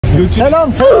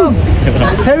Selam selam.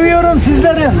 Seviyorum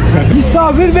sizleri.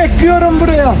 Misafir bekliyorum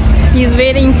buraya. He's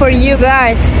waiting for you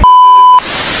guys.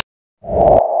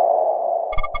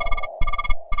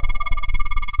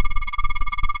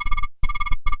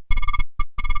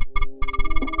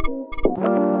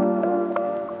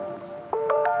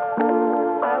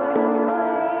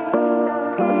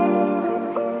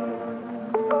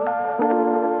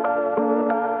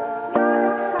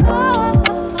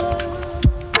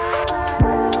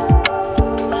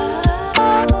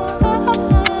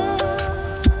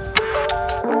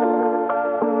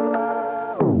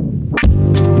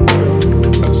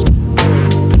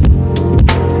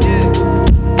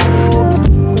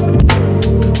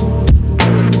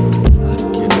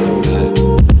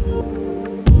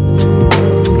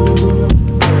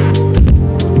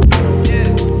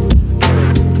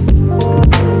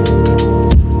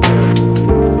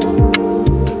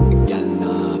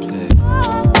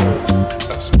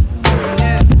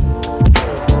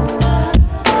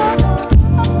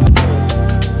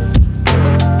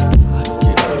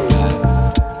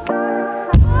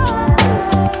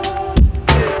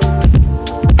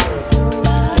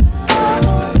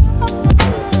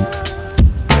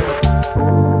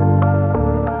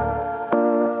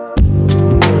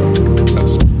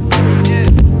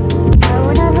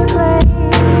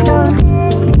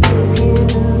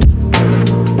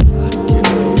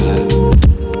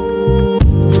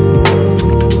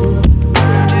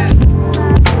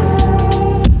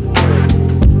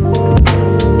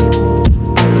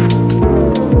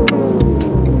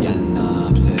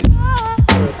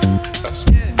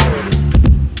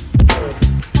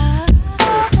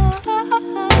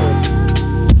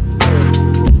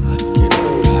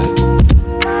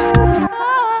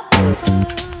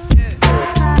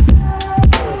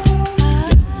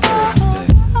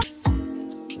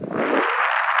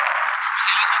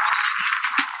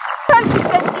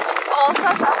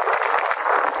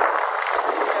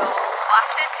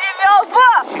 Bahsettiğim yol bu.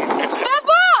 İşte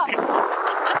bu.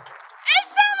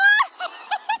 İşte bu.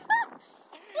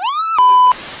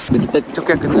 Detik çok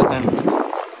yakın zaten.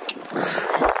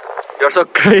 You're so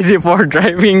crazy for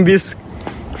driving this.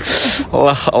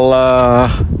 Allah Allah.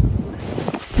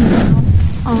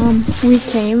 We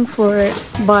came for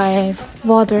buy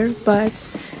water, but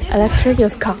electric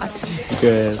is cut.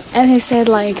 Yes. And he said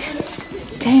like,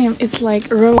 damn, it's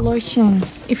like Revolution.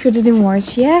 If you didn't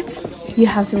watch yet, you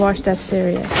have to watch that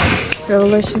series.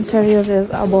 Revolution series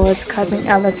is about cutting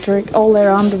electric all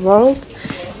around the world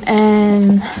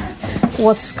and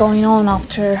what's going on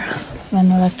after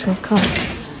when electric cuts.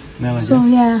 So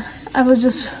yeah, I will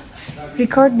just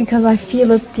record because I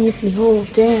feel it deeply. Oh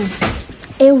damn.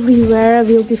 Everywhere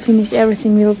will be finished,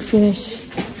 everything will be finished.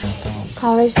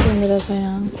 Kahve istiyorum biraz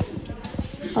ya.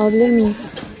 Alabilir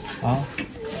miyiz? Al.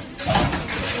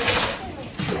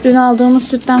 Dün aldığımız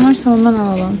sütten varsa ondan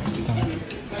alalım.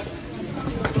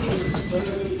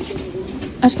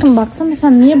 Aşkım baksana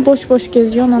sen niye boş boş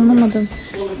geziyorsun anlamadım.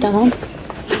 Tamam.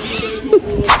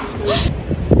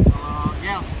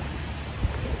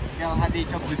 Gel hadi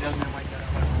çok güzel.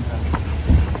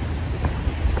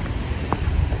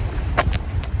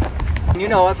 You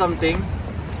know what something?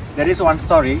 There is one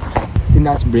story in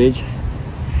that bridge.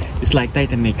 It's like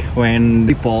Titanic when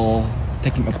people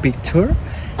taking a picture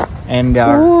and they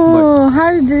are. Oh,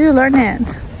 how did you learn it?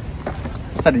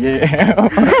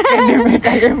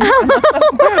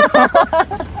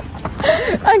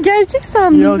 Gerçek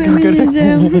sandım Yok, seni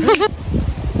yiyeceğim.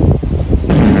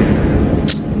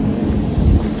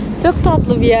 Çok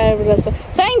tatlı bir yer burası.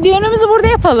 Sen düğünümüzü burada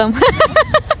yapalım.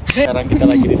 Sekarang kita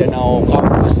lagi di danau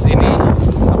kampus ini,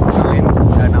 lain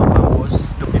danau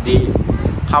kampus. Jadi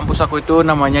kampus aku itu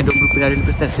namanya Dumlupinar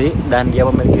University dan dia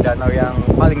memiliki danau yang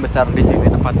paling besar di sini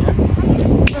tempatnya.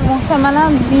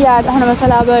 Muhtemelen bir yerde hani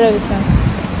mesela böyle düşün.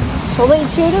 Soda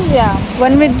içiyoruz ya.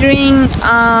 When we drink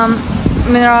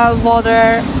mineral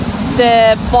water,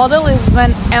 the bottle is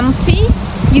when empty.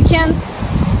 You can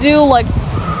do like,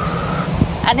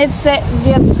 and it's a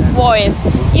get voice.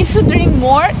 If you drink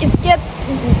more,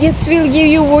 it will give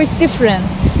you voice different,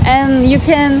 and you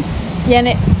can.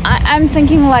 Yani, I'm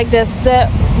thinking like this: the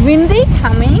windy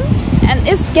coming, and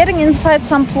it's getting inside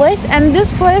some place, and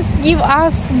this place give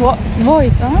us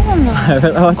voice. Anladın mı?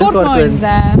 Evet, ama çok Korkma o korkuyorum.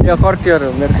 yüzden. Ya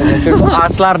korkuyorum gerçekten. Çünkü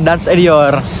aslar dans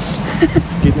ediyor.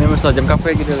 Gitmemiz lazım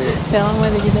kafeye gidelim. Tamam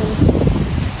hadi gidelim.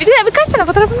 Bir de birkaç tane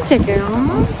fotoğrafımı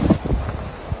çekiyorum.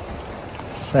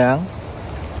 Sayang,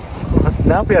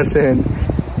 ne yapıyorsun?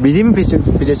 Bizim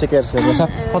video çekersin, masa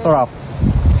fotoğraf.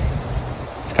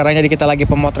 Sekarang jadi kita lagi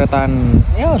pemotretan,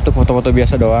 ya untuk foto-foto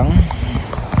biasa doang.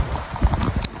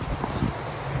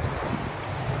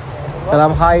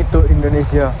 Salam hi to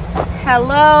Indonesia.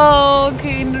 Hello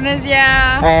ke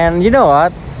Indonesia. And you know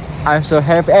what? I'm so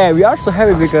happy. We are so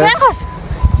happy because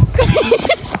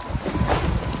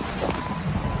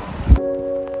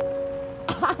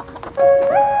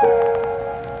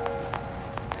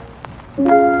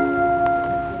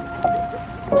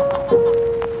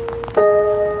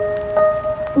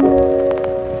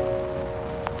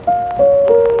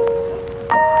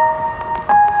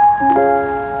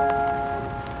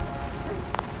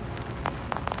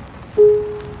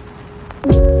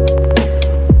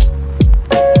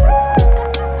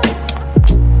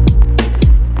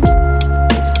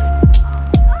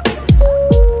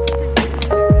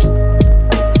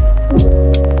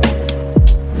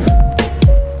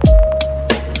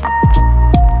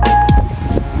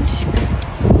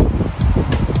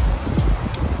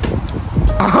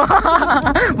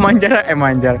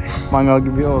manjar mangga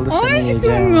gibi oldu seni ya.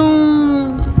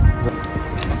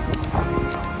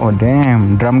 Oh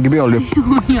damn, drum gibi oldu.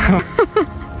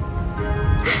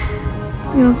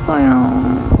 Yasa ya.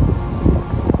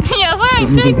 Yasa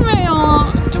çekme ya.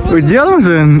 Ucuyal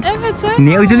musun? Evet sen.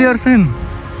 Niye uculuyorsun?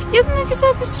 Ya ne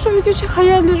güzel bir sürü video çek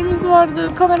hayallerimiz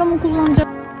vardı. Kameramı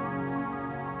kullanacağım.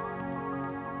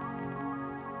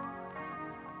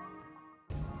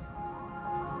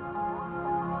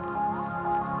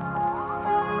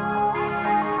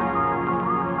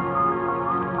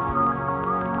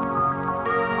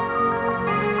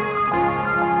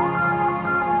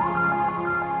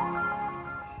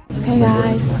 Hey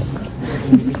guys,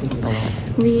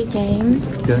 we came.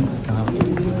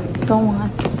 Don't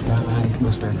want.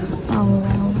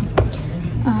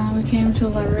 We came to a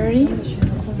library.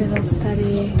 We will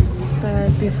study,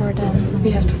 but before that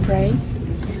we have to pray.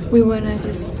 We wanna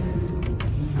just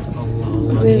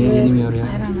visit. I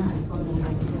don't know.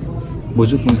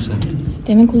 Bozuk mu yoksa?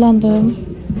 Demin kullandım.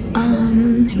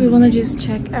 We wanna just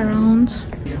check around.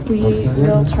 We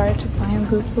will try to find a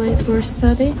good place for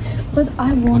study. But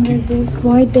I wonder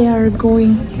why they are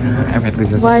going,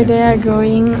 why they are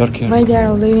going, why they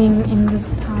are living in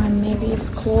this time. Maybe it's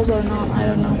closed or not, I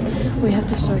don't know. We have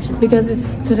to search it because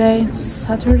it's today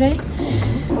Saturday,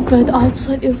 but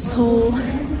outside is so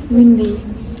windy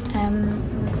and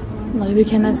like we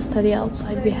cannot study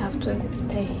outside. We have to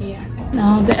stay here.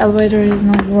 Now the elevator is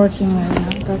not working right now.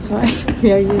 That's why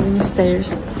we are using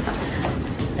stairs.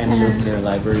 And look, their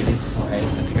library is so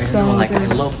aesthetic. I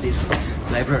love this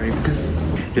library because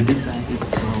the design is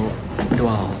so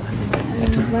dual.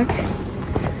 Look.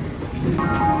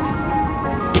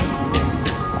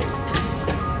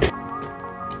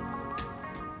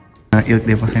 İlk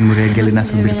defa sen buraya gelin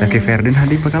nasıl bir takip verdin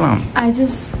hadi bakalım. I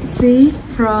just see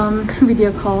from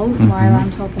video call while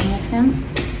I'm talking with him.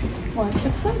 Well,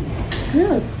 it's so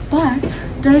good, but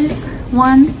there is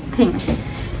one thing.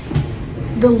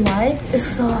 The light is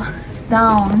so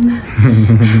down.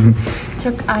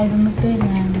 Çok aydınlık değil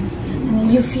yani.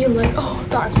 And you feel like oh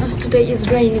darkness today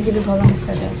is rainy gibi falan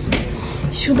hissediyorsun.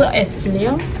 Şu da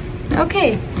etkiliyor.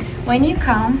 Okay, when you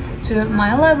come to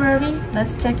my library,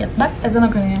 let's check it. Bak ezan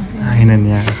okunuyor. Aynen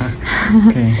ya.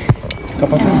 Okay.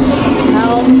 Kapatalım.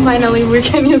 Now finally we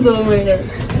can use elevator.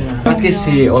 Kaç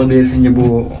kişi odayasınca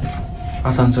bu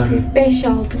asansör?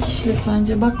 5-6 kişilik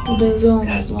bence. Bak burada yazıyor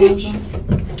olması lazım.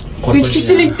 3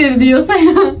 kişiliktir diyorsa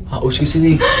ya. Ha 3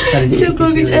 kişilik. Çok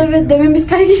korkunç. Evet demin biz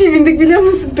kaç kişi bindik biliyor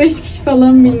musun? 5 kişi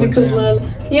falan bindik kızlarla.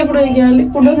 Niye buraya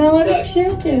geldik? Burada ne var? Hiçbir şey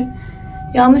yok ki.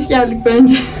 Yanlış geldik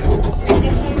bence.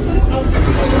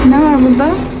 Ne var burada?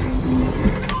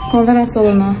 Konferans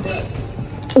salonu.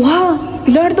 Oha!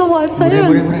 Bilardo var sayın.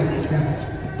 Buraya.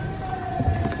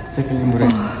 Çekelim buraya.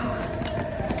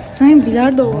 Sayın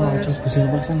bilardo var. Çok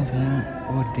güzel baksana sana.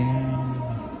 Oh damn.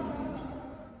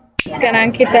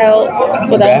 Sekarang kita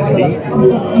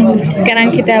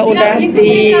udah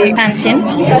di kantin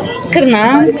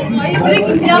karena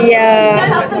dia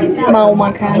mau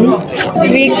makan.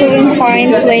 We couldn't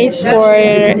find place for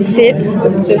seats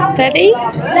to study.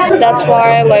 That's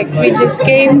why like we just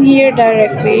came here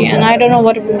directly, and I don't know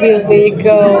what will we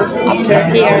go after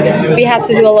here. We had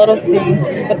to do a lot of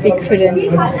things, but we couldn't.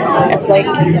 It's like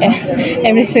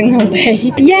every single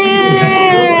day.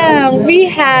 Yeah, we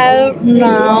have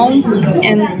now.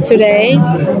 And today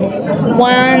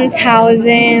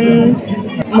 1,000,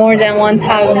 more than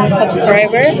 1,000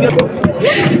 subscribers.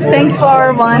 Thanks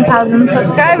for 1,000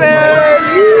 subscribers.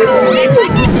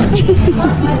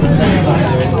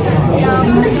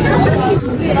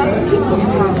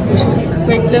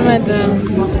 Beklemedim.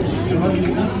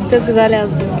 Çok güzel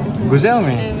yazdın. Güzel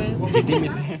mi? Evet. Ciddi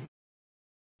misin?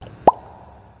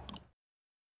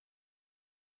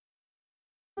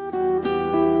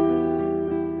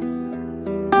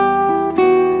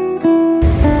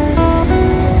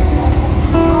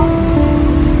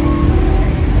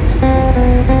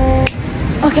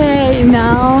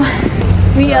 now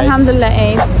we alhamdulillah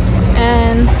ate,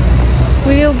 and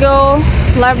we will go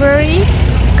library,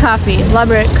 coffee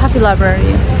library.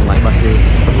 Masih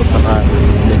perpustakaan.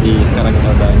 Jadi sekarang kita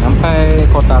udah nyampe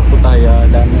kota Kutahya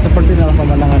dan seperti inilah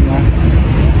pemandangannya.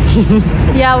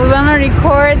 Yeah, we wanna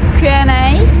record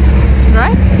Q&A,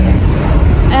 right?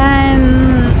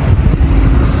 And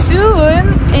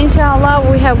soon, inshallah,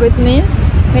 we have good news.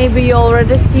 Maybe you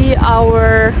already see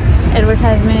our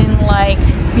advertisement like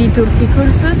Turkey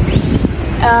courses.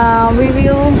 We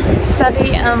will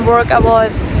study and work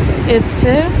about it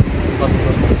too.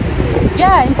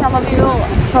 Yeah, inshallah we will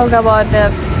talk about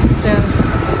that soon.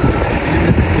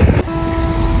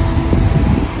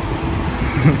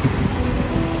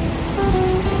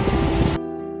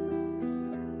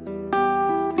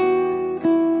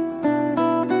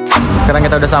 Sekarang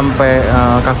kita udah sampai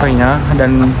kafenya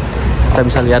dan kita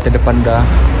bisa lihat di depan udah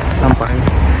sampai.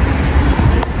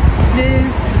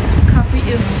 This coffee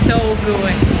is so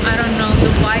good. I don't know, the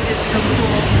vibe is so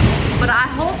cool. But I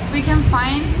hope we can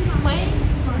find this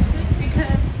place first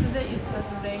because today is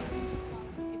Saturday.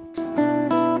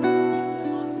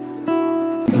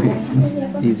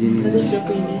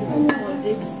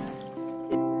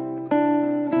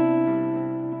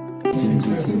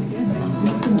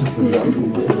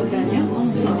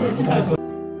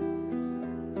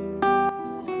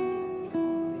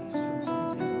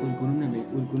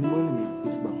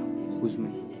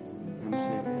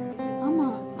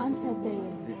 I'm Saturday.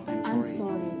 I'm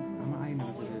sorry.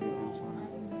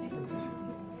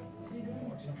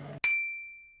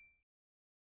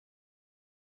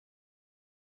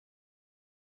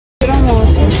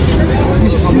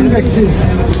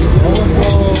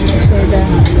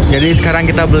 Jadi sekarang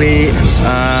kita beli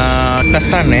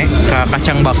kestane,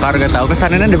 kacang bakar, gak tahu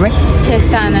kestanenya deh, Mek?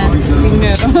 Kestane,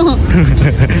 bilmiyorum.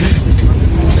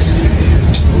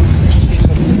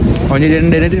 Oh, jadi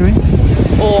denedin, Mek?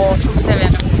 Oo, çok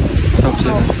severim. Çok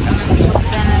severim. Çok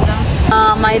denedim.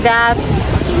 My dad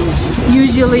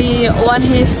usually when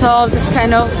he saw this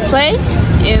kind of place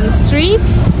in street,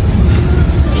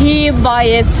 he buy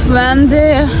it when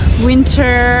the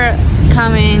winter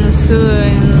coming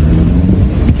soon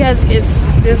because it's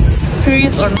this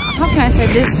fruit or how can I say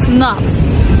this nuts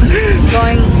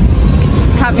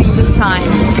coming this time.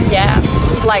 Yeah,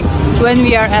 like when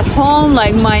we are at home,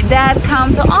 like my dad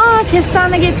come to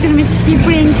kestane getirmiş, he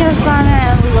bring kestane,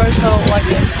 and we were so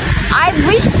lucky. I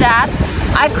wish that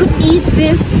I could eat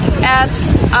this at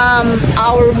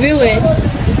our village,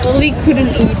 but we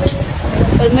couldn't eat.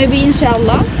 But maybe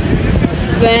inshallah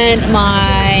when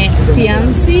my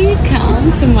fiancé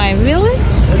come to my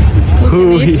village,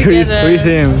 Who we can eat together. is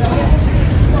him?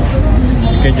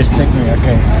 Okay, just check me.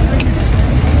 Okay.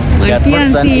 My That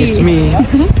person fiancé. is me.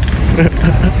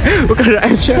 Bukan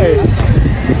Aisyah.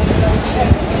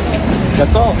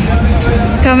 That's all.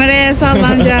 Kameraya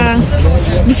sallanca.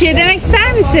 Bir şey demek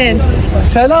ister misin?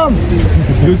 Selam.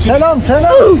 Selam.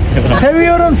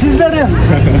 Seviyorum sizleri.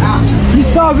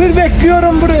 Misafir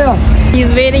bekliyorum buraya. He's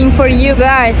waiting for you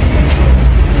guys.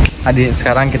 Adi,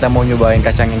 sekarang kita mau nyobain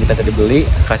kacang yang kita tadi beli,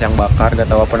 kacang bakar, gak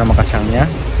tahu apa nama kacangnya.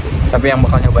 Tapi yang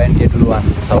bakal nyobain dia duluan.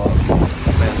 So,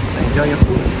 let's enjoy your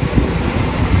food.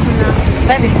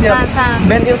 Sen istiyor. Sen.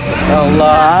 Ben de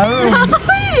Allah.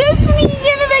 Hepsini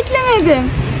yiyeceğini beklemedim.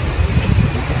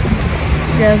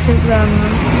 Gerçekten mi?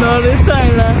 Doğru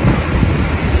söyle.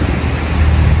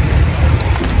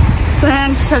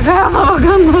 Sen şaka yapma bak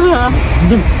onlara.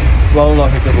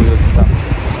 Vallahi kita buyur kita.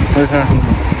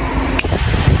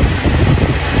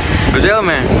 Güzel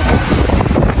mi?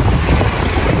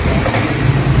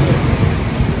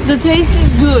 The taste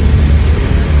is good,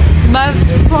 but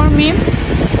for me,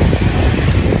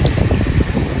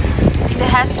 it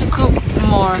has to cook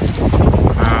more.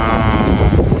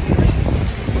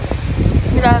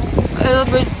 Biraz a little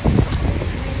bit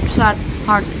sert,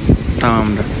 hard,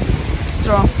 Tamamdır.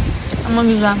 strong. Ama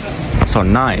güzel. So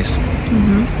nice.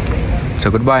 So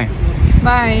goodbye.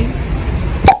 Bye.